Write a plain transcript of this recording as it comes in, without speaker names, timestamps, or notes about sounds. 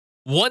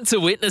Want to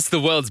witness the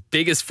world's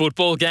biggest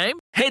football game?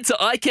 Head to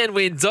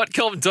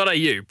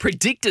iCanWin.com.au,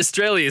 predict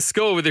Australia's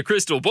score with a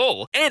crystal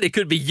ball, and it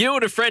could be you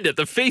and a friend at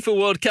the FIFA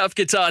World Cup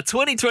Qatar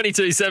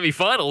 2022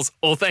 semi-finals,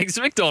 all thanks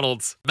to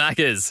McDonald's.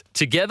 Maccas,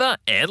 together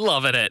and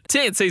loving it.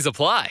 TNCs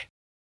apply.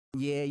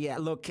 Yeah.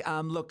 Look,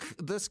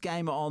 this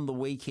game on the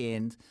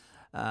weekend,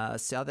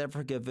 South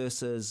Africa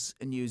versus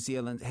New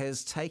Zealand,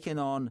 has taken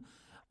on,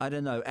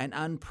 an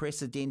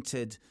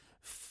unprecedented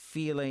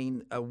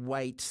feeling, a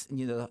weight.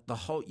 The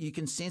whole. You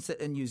can sense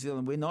it in New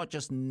Zealand. We're not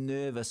just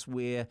nervous.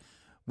 We're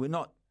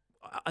not.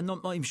 I'm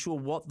not even sure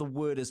what the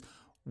word is.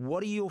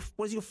 What is your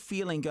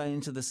feeling going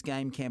into this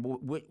game, Campbell?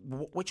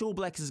 Which All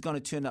Blacks is going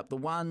to turn up? The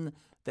one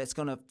that's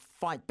going to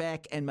fight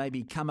back and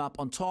maybe come up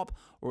on top,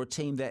 or a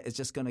team that is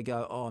just going to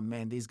go, oh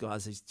man, these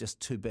guys are just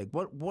too big.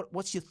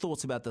 What's your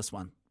thoughts about this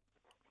one?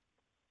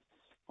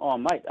 Oh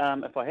mate,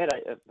 if I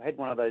had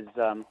one of those.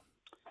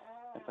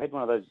 If I had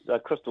one of those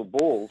crystal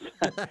balls,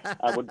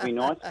 would be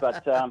nice.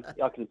 But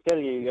I can tell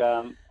you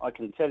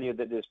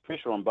that there's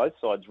pressure on both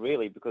sides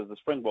really, because the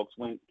Springboks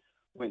weren't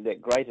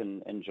that great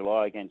in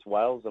July against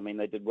Wales. I mean,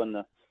 they did win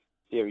the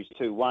series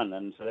 2-1,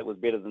 and so that was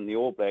better than the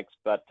All Blacks.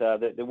 But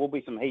there will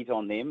be some heat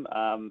on them,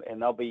 and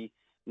they'll be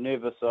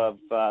nervous of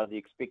the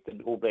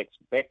expected All Blacks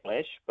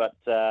backlash. But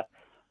I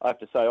have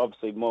to say,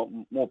 obviously,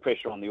 more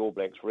pressure on the All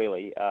Blacks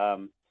really.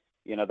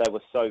 They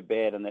were so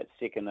bad in that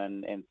second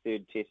and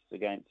third tests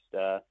against.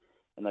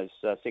 In those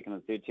second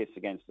and third tests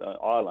against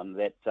Ireland,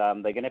 that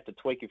they're going to have to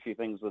tweak a few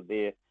things with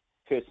their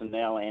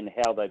personnel and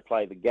how they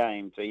play the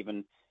game to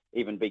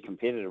even be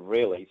competitive,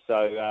 really.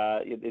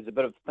 So there's a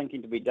bit of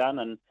thinking to be done,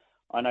 and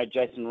I know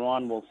Jason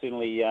Ryan will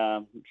certainly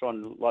try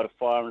and light a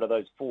fire under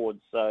those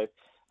forwards. So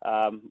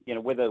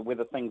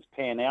whether things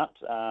pan out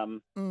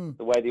the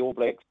way the All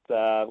Blacks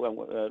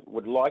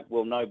would like,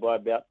 we'll know by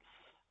about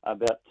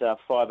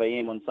 5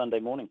 a.m. on Sunday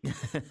morning.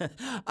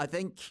 I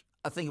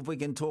think if we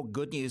can talk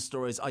good news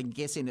stories, I'm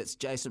guessing it's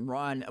Jason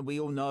Ryan.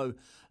 We all know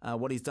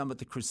what he's done with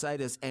the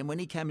Crusaders. And when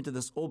he came into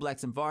this All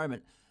Blacks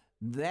environment,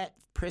 that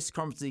press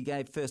conference he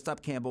gave first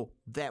up, Campbell,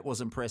 that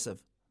was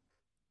impressive.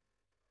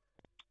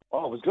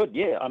 Oh, it was good,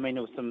 yeah. I mean, it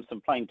was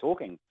some plain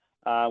talking,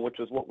 which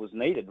was what was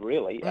needed,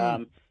 really.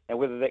 And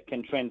whether that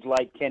can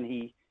translate, can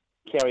he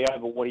carry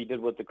over what he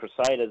did with the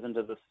Crusaders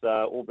into this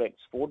All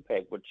Blacks forward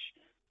pack, which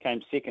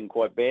came second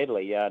quite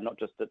badly, not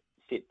just at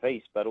set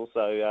piece, but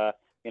also...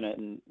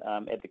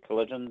 at the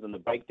collisions and the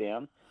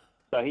breakdown.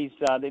 So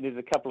there's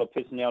a couple of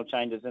personnel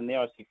changes in there.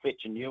 I see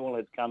Fletcher Newell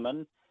has come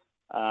in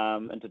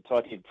into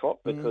tight head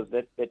prop because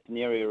that's an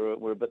area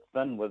we're a bit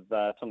thin with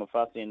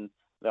Tungafasi and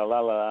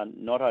Laulala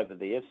not over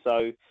there.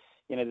 So,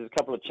 there's a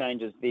couple of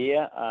changes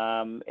there.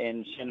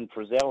 And Shannon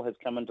Frizzell has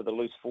come into the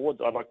loose forwards.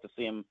 I'd like to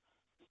see him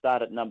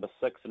start at number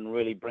 6 and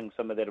really bring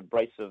some of that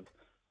abrasive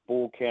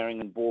ball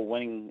carrying and ball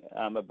winning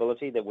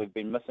ability that we've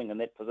been missing in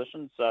that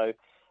position. So,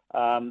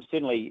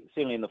 certainly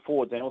in the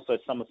forwards, and also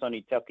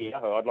Samasoni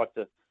Taukei'aho, I'd like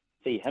to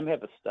see him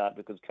have a start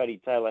because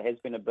Cody Taylor has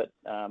been a bit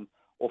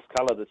off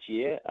colour this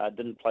year.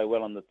 Didn't play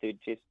well on the third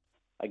test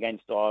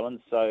against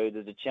Ireland, so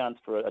there's a chance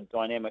for a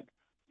dynamic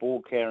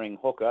ball-carrying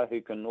hooker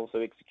who can also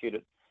execute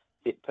it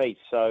set piece.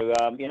 So,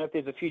 if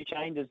there's a few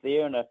changes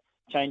there and a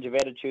change of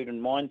attitude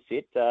and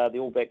mindset, the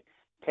All Black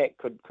pack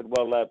could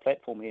well lay a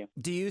platform here.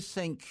 Do you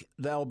think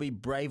they'll be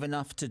brave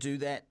enough to do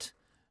that?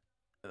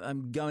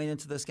 Going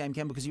into this game,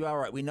 Campbell, because you are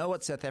right. We know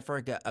what South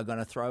Africa are going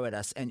to throw at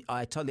us, and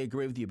I totally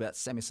agree with you about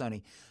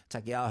Samasoni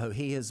Taukei'aho.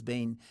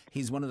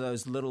 He's one of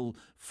those little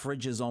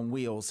fridges on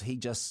wheels. He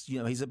just,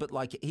 he's a bit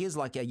like, he is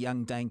like a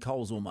young Dane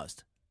Coles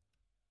almost.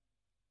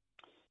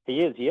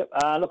 He is, yep.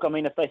 Look, I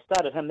mean, if they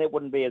started him, that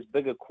wouldn't be as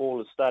big a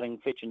call as starting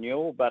Fletcher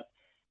Newell, but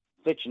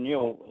Fletcher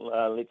Newell,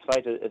 let's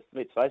face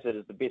it,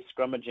 is the best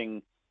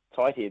scrummaging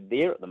tight head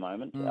there at the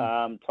moment.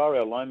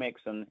 Tyrell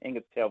Lomax and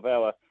Angus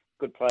Tauvau are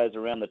good players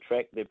around the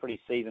track. They're pretty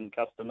seasoned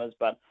customers,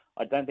 but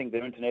I don't think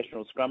they're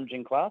international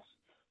scrummaging class.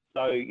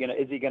 So,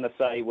 is he going to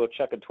say, we'll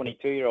chuck a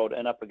 22-year-old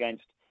in up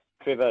against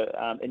Trevor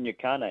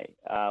Inyukane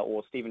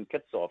or Stephen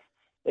Kitsoff?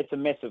 It's a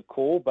massive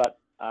call, but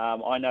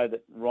I know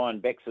that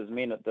Ryan backs his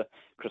men at the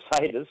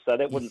Crusaders, so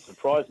that wouldn't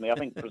surprise me. I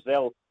think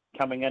Frizzell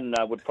coming in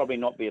would probably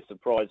not be a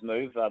surprise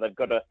move. They've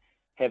got to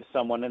have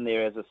someone in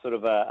there as a sort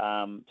of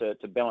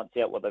to balance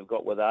out what they've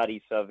got with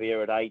Ardie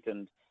Savea at 8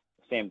 and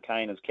Sam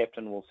Cane as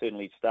captain will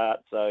certainly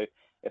start. So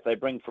if they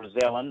bring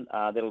Frizzell in,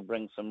 that'll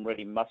bring some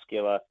really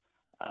muscular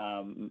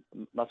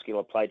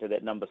play to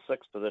that number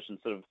 6 position,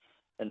 sort of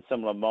in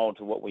similar mould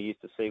to what we used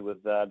to see with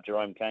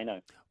Jerome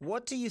Kano.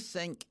 What do you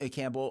think,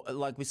 Campbell,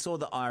 like we saw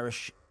the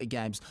Irish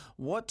games,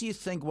 what do you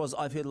think was,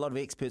 I've heard a lot of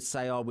experts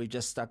say, we've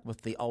just stuck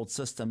with the old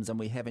systems and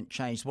we haven't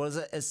changed. Was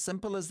it as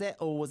simple as that,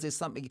 or was there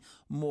something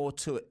more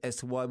to it as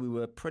to why we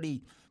were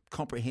pretty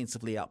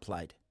comprehensively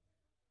outplayed?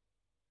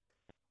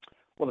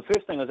 Well, the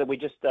first thing was that we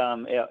just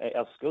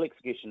our skill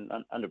execution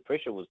under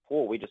pressure was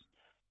poor. We just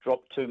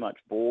dropped too much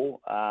ball.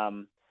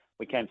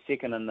 We came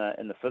second in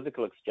the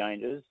physical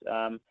exchanges,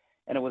 and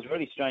it was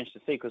really strange to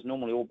see because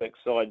normally All Blacks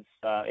sides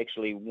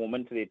actually warm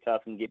into their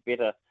task and get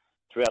better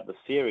throughout the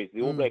series.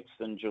 The All Blacks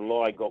in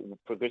July got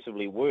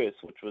progressively worse,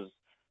 which was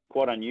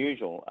quite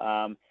unusual.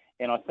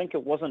 And I think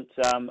it wasn't.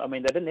 I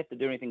mean, they didn't have to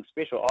do anything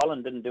special.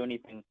 Ireland didn't do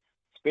anything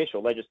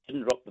special. They just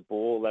didn't drop the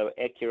ball. They were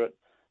accurate.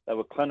 They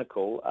were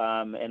clinical,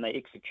 and they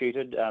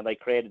executed. They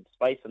created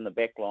space in the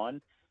back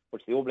line,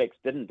 which the All Blacks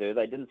didn't do.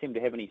 They didn't seem to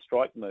have any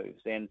strike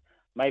moves, and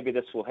maybe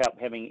this will help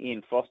having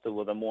Ian Foster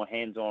with a more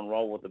hands-on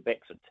role with the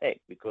backs attack,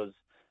 because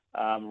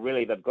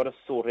really they've got to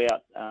sort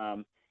out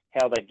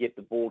how they get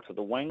the ball to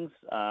the wings.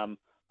 I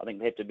think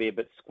they have to be a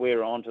bit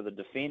squarer onto the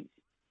defence,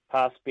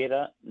 pass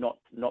better, not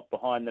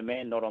behind the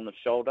man, not on the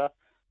shoulder.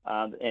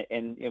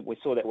 And we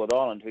saw that with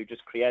Ireland, who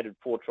just created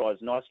 4 tries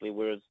nicely,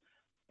 whereas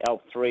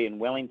L3 and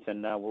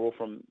Wellington were all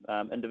from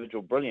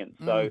individual brilliance.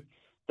 So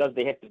does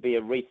there have to be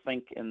a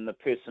rethink in the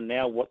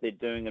personnel, what they're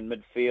doing in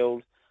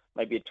midfield,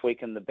 maybe a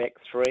tweak in the back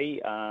three?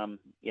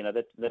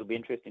 That'll be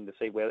interesting to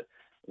see what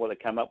they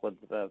come up with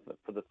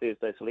for the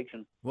Thursday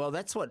selection. Well,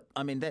 that's one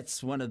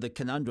of the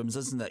conundrums,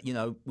 isn't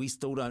it? We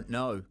still don't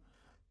know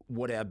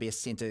what our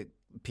best centre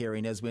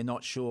pairing is. We're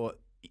not sure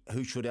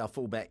who should our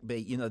fullback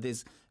be.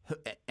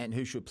 And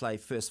who should play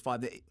first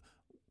five.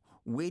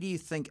 Where do you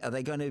think are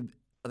they going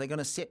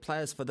to set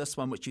players for this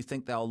one, which you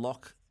think they'll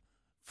lock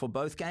for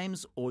both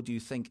games, or do you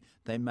think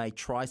they may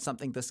try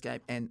something this game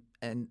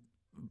and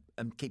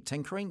keep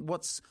tinkering?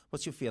 What's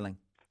your feeling?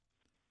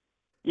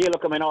 Yeah,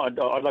 look, I mean,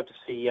 I'd like to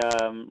see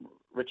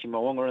Richie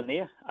Mo'unga in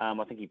there.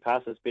 I think he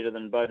passes better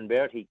than Beauden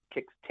Barrett. He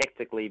kicks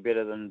tactically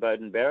better than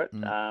Beauden Barrett,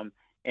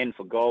 and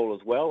for goal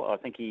as well. I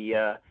think he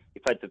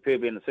played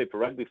superbly in the Super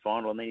Rugby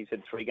final, and then he's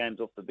had 3 games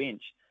off the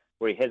bench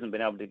where he hasn't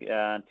been able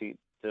to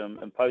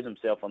impose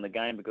himself on the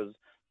game because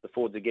the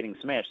forwards are getting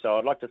smashed. So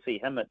I'd like to see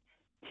him at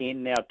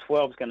 10. Now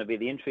 12 is going to be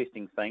the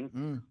interesting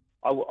thing.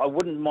 I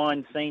wouldn't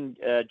mind seeing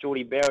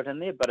Geordie Barrett in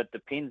there, but it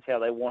depends how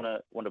they want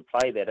to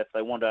play that. If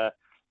they want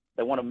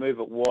to move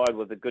it wide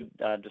with a good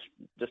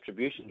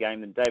distribution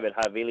game, then David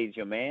Havili's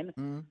your man.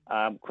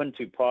 Quinn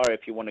Tupaira,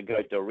 if you want to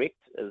go direct,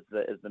 is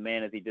the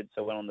man, as he did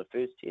so well on the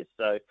first test.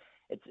 So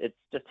it's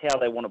just how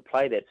they want to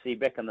play that. See,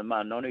 back in the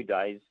Manonu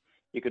days,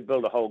 you could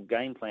build a whole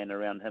game plan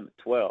around him at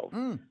 12.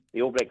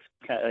 The All Blacks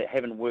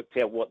haven't worked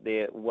out what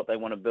they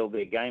want to build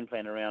their game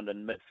plan around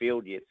in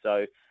midfield yet.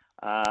 So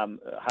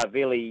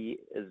Havili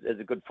is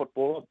a good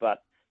footballer,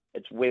 but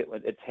it's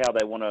how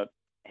they want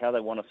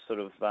to sort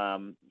of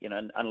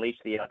unleash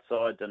the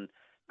outsides and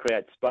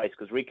create space,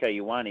 because Rieko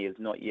Ioane is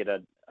not yet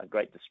a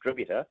great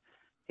distributor.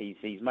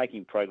 He's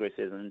making progress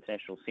as an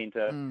international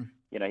centre.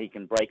 He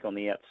can break on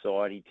the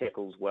outside. He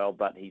tackles well,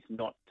 but he's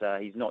not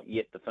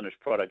yet the finished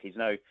product. He's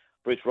no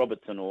Bruce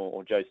Robertson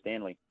or Joe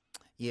Stanley.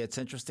 Yeah, it's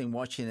interesting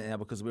watching it now,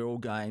 because we're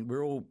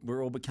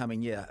all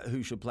becoming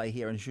who should play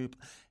here and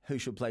who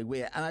should play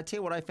where. And I tell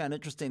you what I found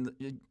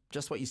interesting,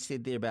 just what you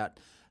said there about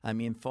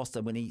Ian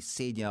Foster when he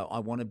said, I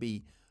want to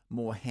be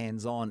more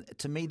hands-on.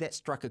 To me, that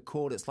struck a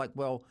chord. It's like,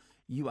 well,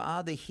 you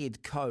are the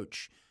head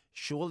coach.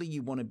 Surely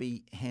you want to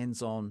be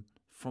hands-on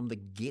from the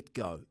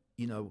get-go.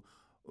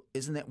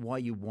 Isn't that why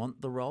you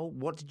want the role?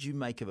 What did you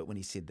make of it when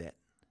he said that?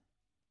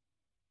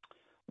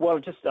 Well,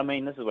 this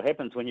is what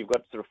happens when you've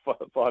got sort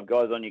of 5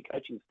 guys on your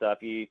coaching staff.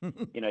 You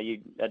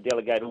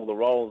delegate all the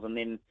roles, and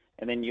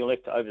then you're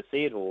left to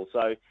oversee it all.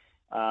 So,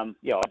 I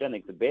don't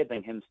think it's a bad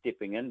thing him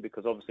stepping in,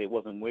 because obviously it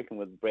wasn't working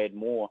with Brad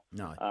Moore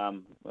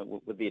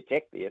with the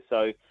attack there.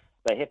 So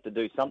they have to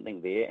do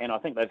something there, and I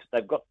think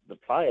they've got the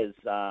players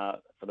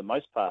for the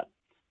most part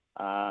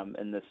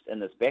in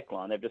this back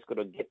line. They've just got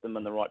to get them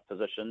in the right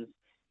positions,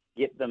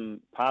 get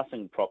them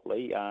passing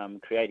properly,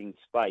 creating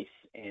space,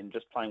 and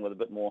just playing with a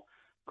bit more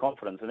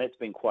confidence. And that's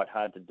been quite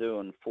hard to do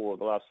in 4 of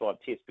the last 5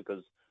 tests,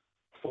 because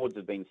forwards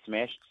have been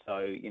smashed. So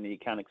you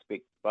can't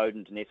expect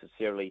Beauden to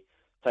necessarily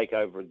take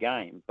over a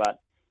game. But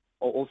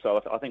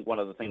also, I think one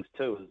of the things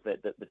too is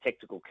that the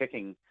tactical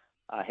kicking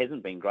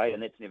hasn't been great,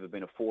 and that's never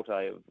been a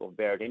forte of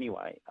Barrett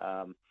anyway.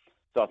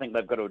 So I think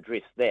they've got to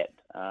address that.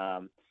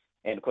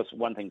 And of course,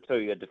 one thing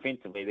too,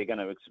 defensively,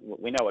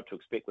 we know what to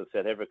expect with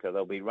South Africa.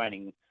 They'll be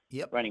raining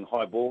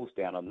high balls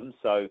down on them.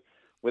 So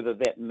whether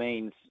that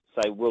means,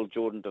 say, Will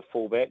Jordan to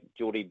fullback,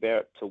 Geordie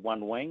Barrett to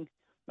one wing,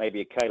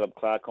 maybe a Caleb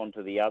Clark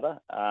onto the other,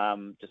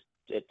 just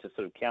to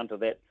sort of counter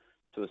that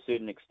to a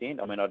certain extent.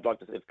 I mean, I'd like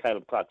to see if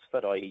Caleb Clark's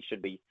fit, he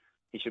should be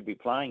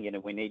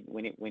playing. We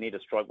need a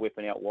strike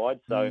weapon out wide.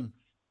 So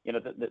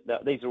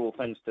these are all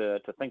things to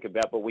think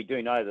about. But we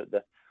do know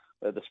that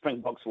the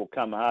Springboks will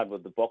come hard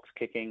with the box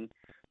kicking.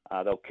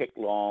 They'll kick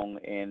long,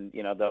 and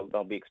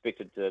they'll be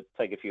expected to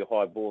take a few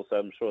high balls. So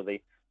I'm sure the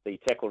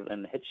tackle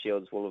and hit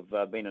shields will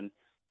have been in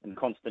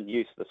constant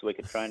use this week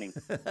of training.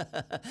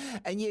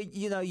 And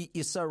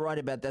you're so right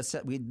about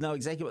that. We know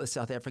exactly what the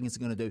South Africans are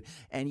going to do.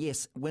 And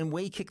yes, when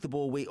we kick the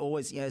ball, we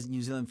always, as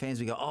New Zealand fans,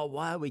 we go, oh,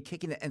 why are we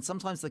kicking it? And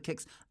sometimes the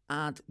kicks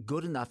aren't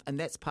good enough. And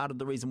that's part of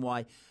the reason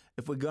why,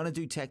 if we're going to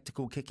do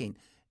tactical kicking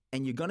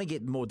and you're going to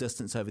get more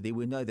distance over there,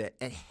 we know that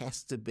it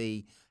has to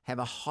have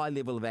a high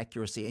level of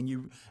accuracy.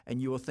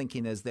 And your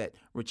thinking is that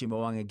Richie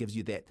Mo'unga gives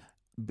you that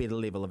better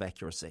level of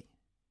accuracy.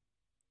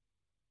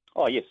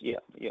 Oh yes, yeah,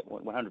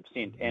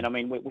 100%. And I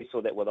mean, we saw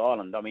that with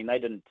Ireland. I mean, they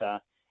didn't, as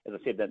I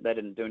said, they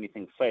didn't do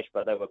anything flash,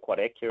 but they were quite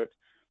accurate.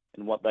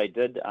 what they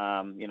did.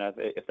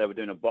 If they were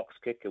doing a box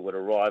kick, it would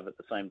arrive at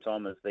the same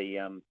time as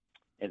the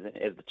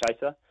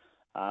chaser.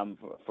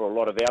 For a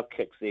lot of our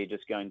kicks, they're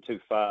just going too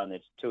far and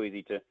it's too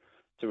easy to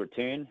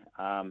return,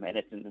 and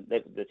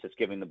that's just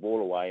giving the ball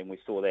away. And we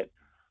saw that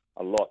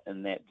a lot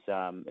in that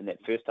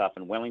first half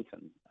in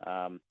Wellington.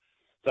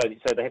 So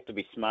they have to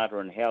be smarter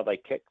in how they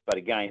kick, but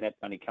again, that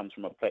only comes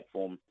from a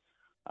platform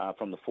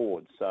from the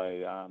forwards. So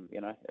it's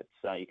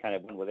you can't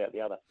have one without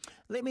the other.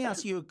 Let me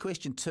ask you a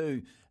question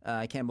too,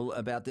 Campbell,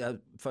 about the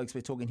folks.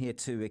 We're talking here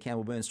to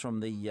Campbell Burns from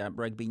the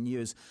Rugby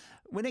News.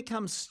 When it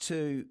comes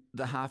to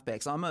the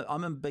halfbacks,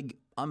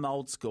 I'm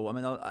old school. I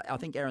mean, I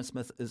think Aaron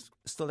Smith is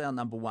still our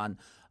number one.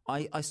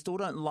 I still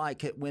don't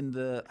like it when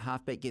the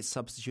halfback gets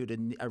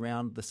substituted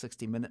around the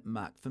 60-minute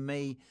mark. For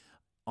me,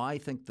 I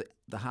think that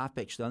the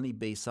halfback should only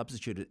be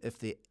substituted if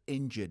they're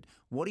injured.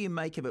 What do you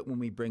make of it when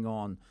we bring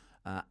on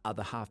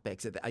other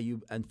halfbacks? Are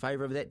you in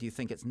favour of that? Do you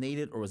think it's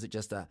needed, or is it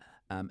just a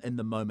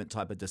in-the-moment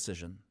type of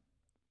decision?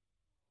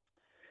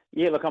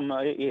 Yeah,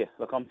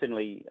 I'm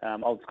certainly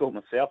old school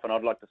myself, and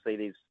I'd like to see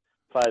these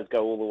players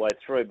go all the way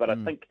through. But I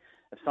think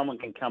if someone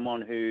can come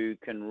on who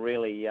can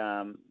really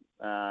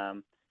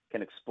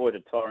can exploit a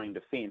tiring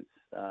defence,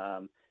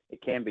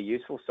 it can be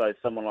useful. So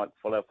someone like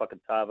Folau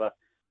Fakatava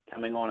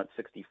coming on at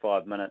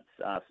 65 minutes,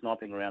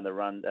 sniping around the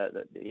run,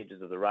 the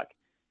edges of the ruck,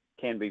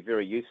 can be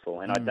very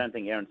useful. And I don't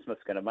think Aaron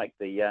Smith's going to make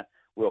the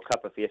World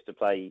Cup if he has to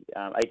play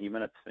 80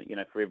 minutes,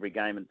 for every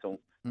game until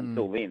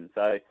then.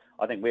 So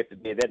I think we have to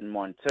bear that in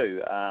mind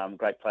too.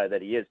 Great player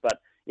that he is,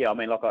 but yeah, as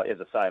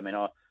I say,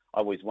 I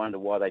always wonder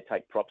why they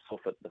take props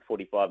off at the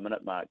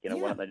 45-minute mark. Why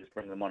don't they just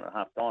bring them on at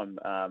half time?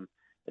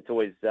 It's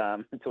always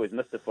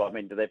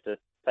mystified. Do they have to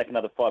take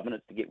another 5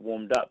 minutes to get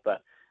warmed up?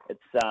 But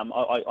it's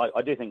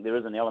I do think there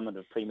is an element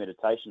of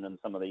premeditation in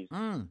some of these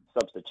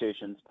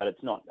substitutions, but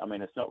it's not.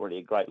 It's not really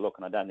a great look,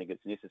 and I don't think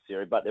it's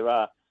necessary. But there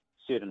are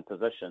certain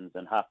positions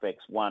in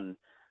halfbacks one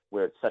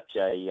where it's such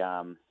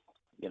a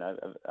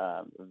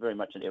very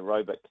much an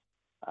aerobic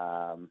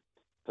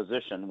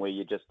position where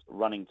you're just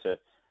running to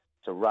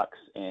rucks,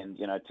 and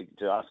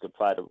to ask a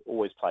player to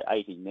always play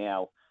 80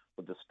 now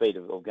with the speed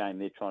of game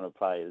they're trying to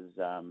play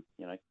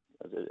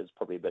is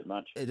probably a bit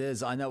much. It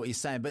is. I know what you're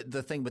saying, but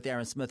the thing with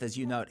Aaron Smith, as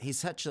you know, he's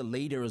such a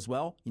leader as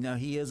well.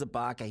 He is a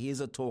barker, he is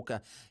a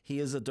talker, he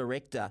is a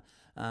director.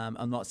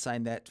 I'm not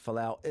saying that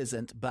Folau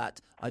isn't,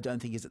 but I don't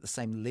think he's at the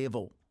same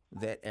level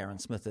that Aaron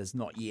Smith is,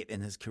 not yet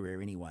in his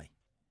career anyway.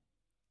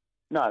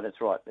 No, that's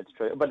right. That's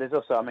true. But there's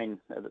also,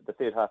 the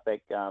third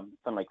halfback,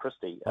 Finlay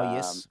Christie. Oh,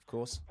 yes, of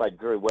course. Played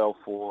very well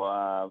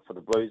for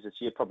the Blues this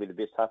year, probably the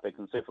best halfback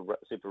in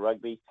Super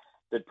Rugby.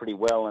 Did pretty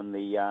well in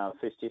the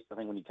first test, I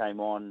think, when he came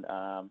on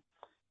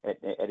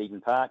at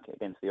Eden Park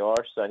against the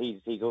Irish. So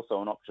he's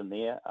also an option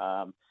there.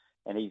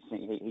 And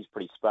he's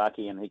pretty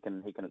sparky, and he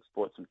can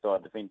exploit some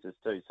side defences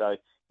too. So,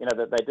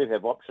 they do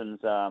have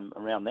options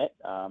around that.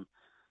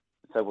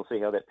 So we'll see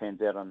how that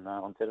pans out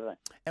on Saturday.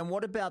 And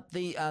what about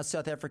the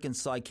South African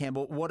side,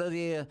 Campbell?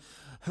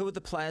 Who are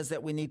the players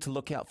that we need to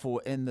look out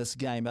for in this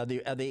game? Are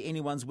there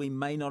any ones we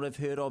may not have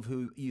heard of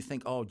who you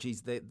think,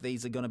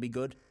 these are going to be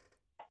good?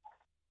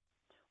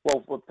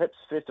 Well, perhaps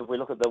first if we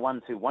look at the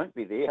ones who won't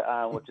be there,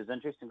 which is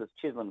interesting because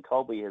Cheslin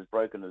Colby has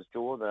broken his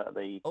jaw,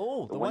 the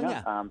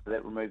winger. So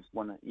that removes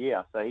one.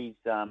 Yeah, so he's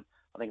I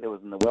think that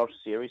was in the Welsh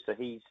series. So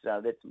he's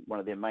that's one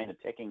of their main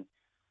attacking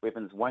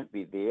weapons. Won't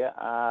be there.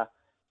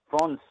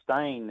 Frans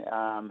Steyn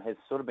has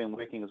sort of been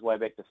working his way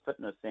back to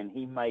fitness, and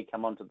he may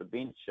come onto the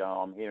bench,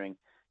 I'm hearing,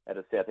 out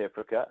of South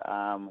Africa.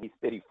 He's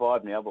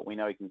 35 now, but we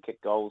know he can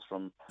kick goals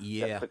from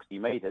 60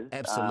 metres.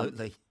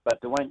 Absolutely.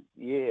 But Dwayne,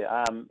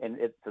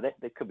 so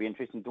that could be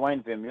interesting.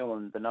 Dwayne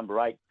Vermeulen, the number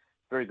 8,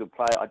 very good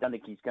player. I don't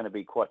think he's going to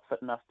be quite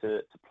fit enough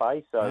to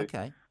play. So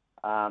okay.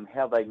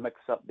 How they mix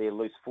up their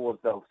loose forwards,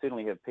 they'll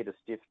certainly have Peter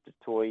Steph du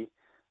Toit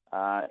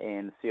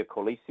and Sia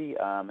Kolisi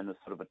in a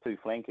sort of a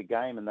two-flanker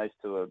game, and those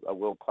two are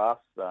world-class,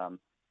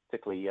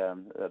 particularly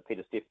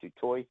Peter Steph du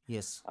Toit,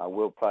 yes,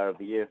 World Player of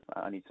the Year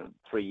only sort of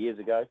 3 years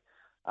ago.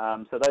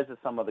 So those are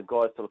some of the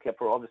guys to look out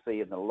for.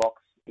 Obviously in the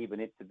locks, Eben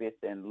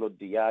Etzebeth and Lud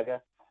de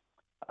Jager,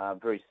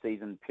 very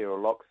seasoned pair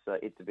of locks.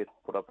 Etzebeth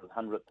put up his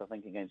 100th, I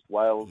think, against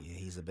Wales. Yeah,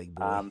 he's a big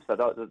boy. So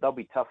they'll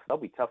be tough. They'll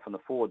be tough on the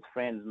forwards.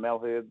 Frans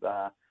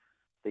Malherbe,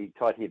 the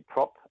tight head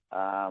prop,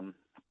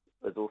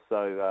 is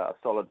also a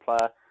solid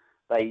player.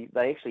 They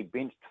actually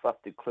benched Faf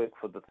de Klerk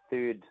for the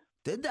third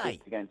Did they?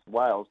 test against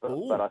Wales,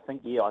 but I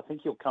think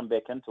he'll come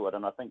back into it,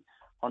 and I think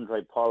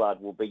Andre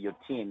Pollard will be your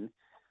 10.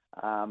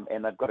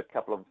 And they've got a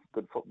couple of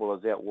good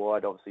footballers out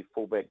wide. Obviously,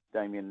 fullback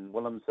Damien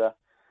Willemse,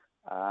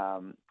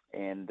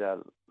 and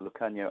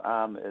Lucanio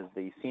Arm is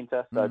the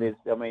centre. So there's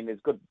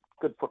good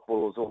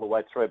footballers all the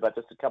way through, but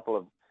just a couple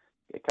of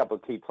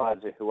key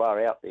players who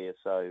are out there.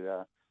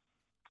 So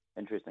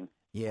interesting.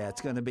 Yeah,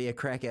 it's going to be a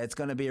cracker. It's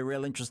going to be a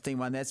real interesting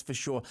one, that's for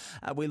sure.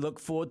 We look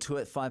forward to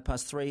it,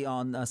 3:05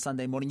 on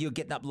Sunday morning. You're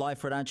getting up live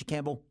for it, aren't you,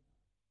 Campbell?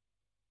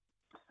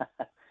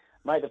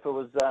 Mate, if it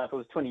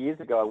was 20 years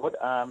ago, I would.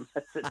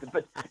 It's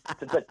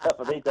a bit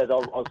tougher these days.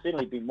 I'll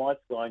certainly be my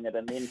skying it,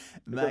 and then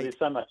because there's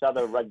so much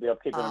other rugby, I'm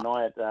keeping an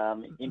eye at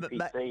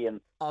NPC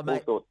and all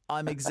sorts.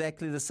 I'm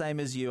exactly the same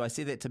as you. I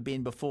said that to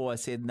Ben before. I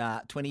said,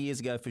 20 years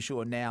ago for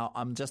sure. Now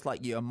I'm just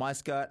like you. I'm my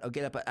skirt. I'll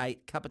get up at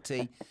 8, cup of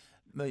tea,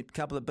 a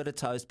couple of bit of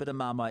toast, bit of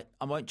Marmite.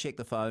 I won't check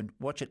the phone.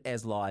 Watch it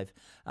as live.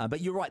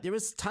 But you're right. There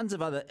is tons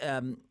of other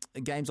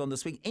games on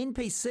this week.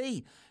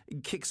 NPC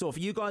kicks off.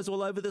 You guys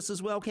all over this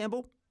as well,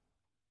 Campbell?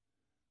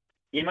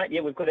 Yeah, mate.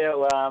 Yeah, we've got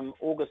our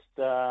August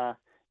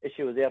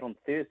issue is out on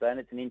Thursday, and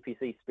it's an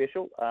NPC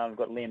special. We've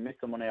got Liam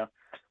Messam on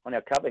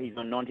our cover. He's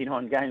on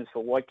 99 games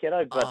for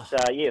Waikato. But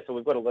so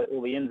we've got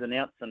all the ins and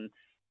outs and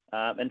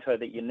info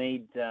that you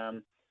need,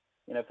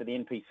 for the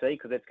NPC,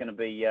 because that's going to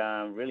be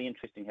really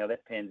interesting how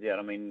that pans out.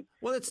 I mean,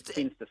 it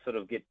tends to sort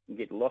of get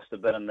lost a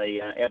bit in the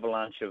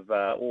avalanche of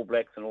All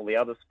Blacks and all the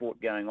other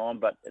sport going on,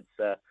 but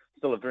it's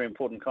still a very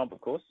important comp,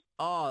 of course.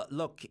 Oh,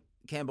 look,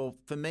 Campbell,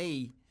 for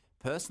me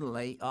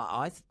personally,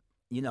 I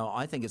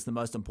think it's the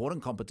most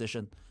important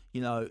competition.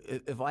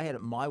 If I had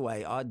it my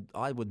way,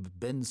 I would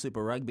bin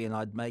Super Rugby and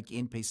I'd make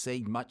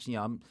NPC much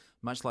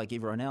like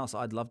everyone else.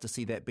 I'd love to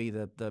see that be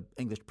the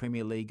English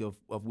Premier League of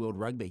World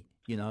Rugby.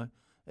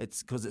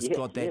 It's because it's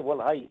got that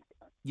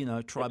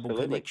tribal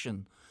absolutely.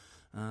 Connection.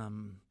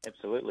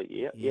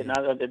 Absolutely, yeah.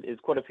 No, there's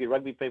quite a few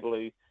rugby people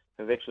who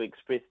have actually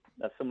expressed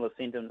similar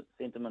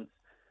sentiments.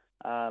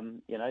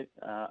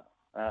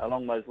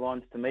 Along those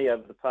lines to me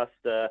over the past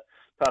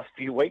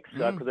few weeks,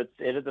 because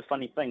it is a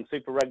funny thing.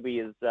 Super Rugby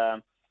is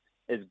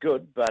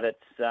good, but it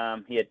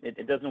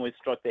doesn't always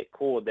strike that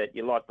chord that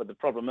you like. But the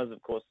problem is,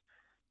 of course,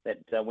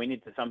 that we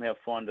need to somehow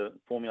find a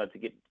formula to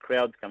get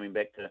crowds coming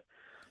back to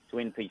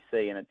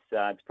NPC, and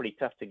it's pretty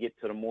tough to get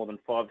sort of more than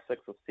 5,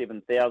 6, or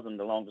 7,000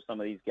 along to some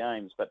of these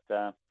games. But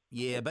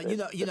you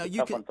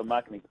can. For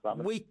marketing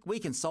department. We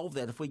can solve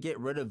that if we get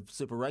rid of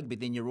Super Rugby.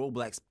 Then your All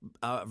Blacks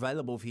are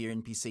available for your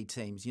NPC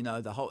teams.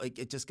 The whole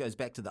it just goes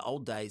back to the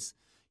old days.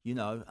 I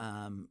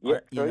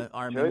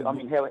remember. I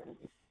mean, how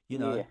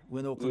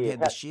when Auckland had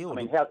the Shield,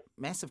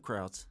 massive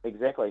crowds.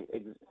 Exactly,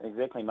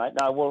 mate.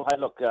 No, well, hey,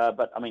 look,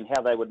 but I mean,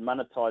 how they would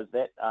monetize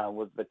that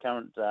with the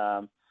current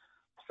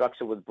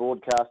structure with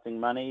broadcasting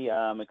money,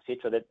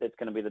 etc. That's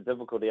going to be the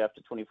difficulty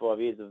after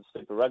 25 years of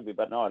Super Rugby.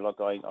 But no, look,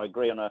 I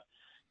agree on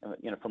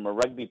from a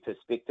rugby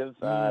perspective,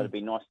 it'd be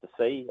nice to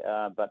see.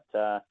 But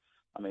I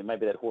mean,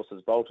 maybe that horse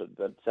has bolted.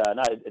 But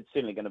no, it's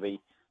certainly going to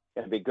be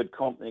a good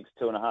comp the next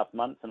 2.5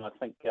 months, and I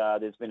think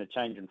there's been a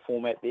change in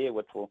format there,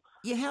 which will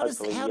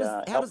hopefully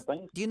help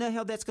things. Do you know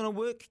how that's going to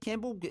work,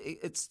 Campbell?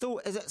 Is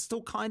it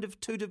still kind of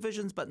 2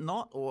 divisions, but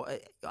not, or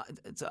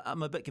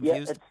I'm a bit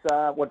confused.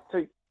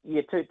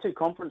 Yeah, it's two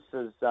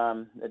conferences,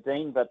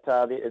 Dean, but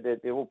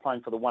they're all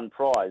playing for the one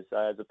prize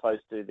as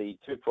opposed to the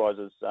 2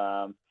 prizes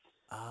the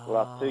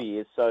last 2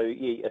 years. So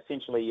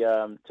essentially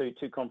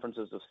two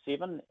conferences of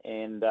 7,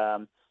 and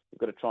you've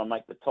got to try and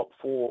make the top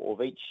 4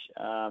 of each,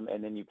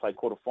 and then you play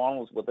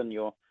quarterfinals within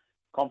your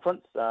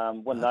conference.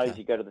 Win those,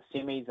 you go to the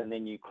semis, and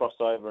then you cross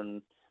over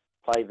and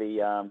play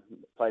the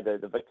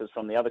victors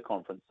from the other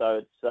conference.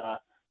 So it's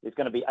there's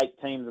going to be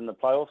 8 teams in the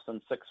playoffs,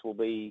 and 6 will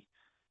be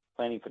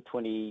planning for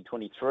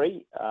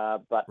 2023.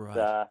 But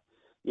right.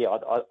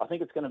 I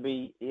think it's going to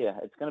be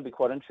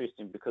quite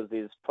interesting, because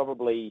there's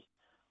probably,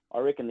 I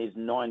reckon there's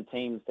 9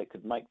 teams that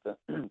could make the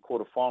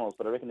quarterfinals,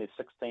 but I reckon there's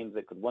 6 teams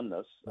that could win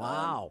this.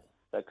 Wow.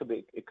 So it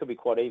could be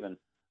quite even.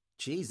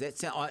 Geez,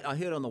 I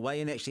heard on the way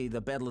in, actually,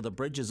 the Battle of the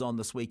Bridges on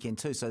this weekend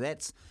too. So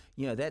that's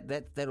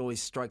that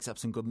always strikes up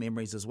some good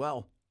memories as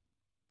well.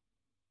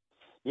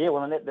 Yeah,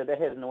 well, and that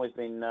hasn't always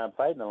been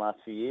played in the last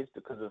few years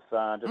because of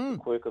just the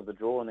quirk of the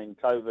draw, and then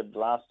COVID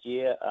last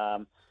year.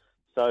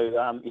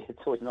 It's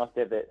always nice to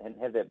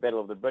have that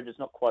Battle of the Bridges.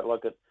 Not quite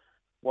like it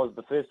was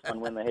the first one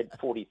when they had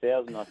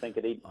 40,000, I think,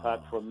 at Eden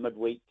Park for a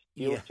midweek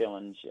field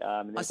challenge.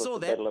 I saw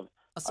that.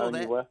 I saw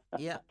that.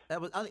 Yeah,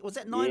 was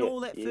that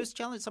 9-all first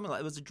challenge? Something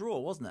like it was a draw,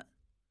 wasn't it?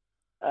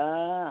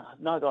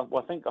 No,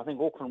 I think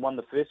Auckland won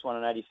the first one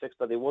in '86,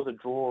 but there was a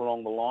draw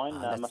along the line.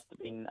 Must have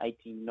been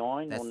 '89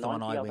 or '90. That's the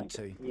one I went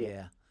to.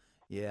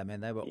 Yeah,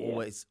 man, they were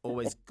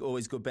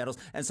always good battles.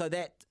 And so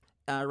that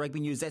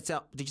Rugby News, that's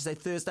out. Did you say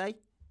Thursday?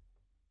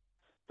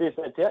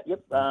 Thursday, it's out.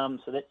 Yep.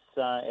 So that's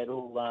at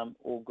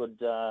all good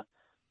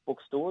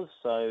bookstores.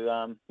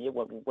 So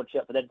watch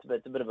out for that.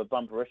 It's a bit of a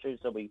bumper issue.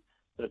 So we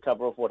sort of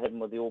cover off what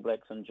happened with the All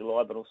Blacks in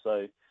July, but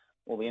also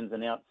all the ins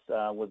and outs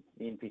with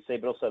the NPC,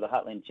 but also the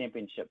Heartland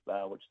Championship,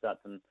 which starts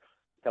in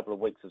a couple of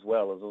weeks as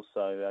well, is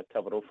also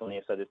covered off on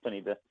there. So there's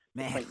plenty to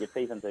sink your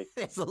teeth into.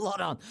 That's a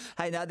lot on.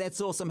 Hey, no, that's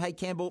awesome. Hey,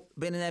 Campbell,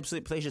 been an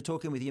absolute pleasure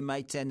talking with you,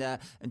 mate, and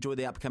enjoy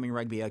the upcoming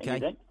rugby,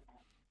 okay?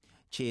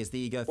 Cheers. There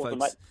you go, awesome,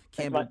 folks. Mate.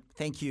 Campbell,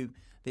 thank you.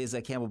 There's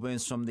Campbell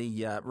Burns from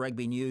the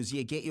Rugby News.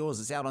 Yeah, get yours.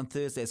 It's out on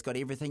Thursday. It's got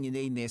everything you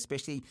need in there,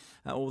 especially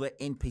all the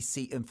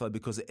NPC info,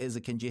 because it is a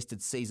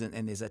congested season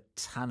and there's a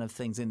ton of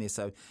things in there.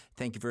 So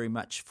thank you very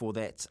much for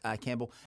that, Campbell.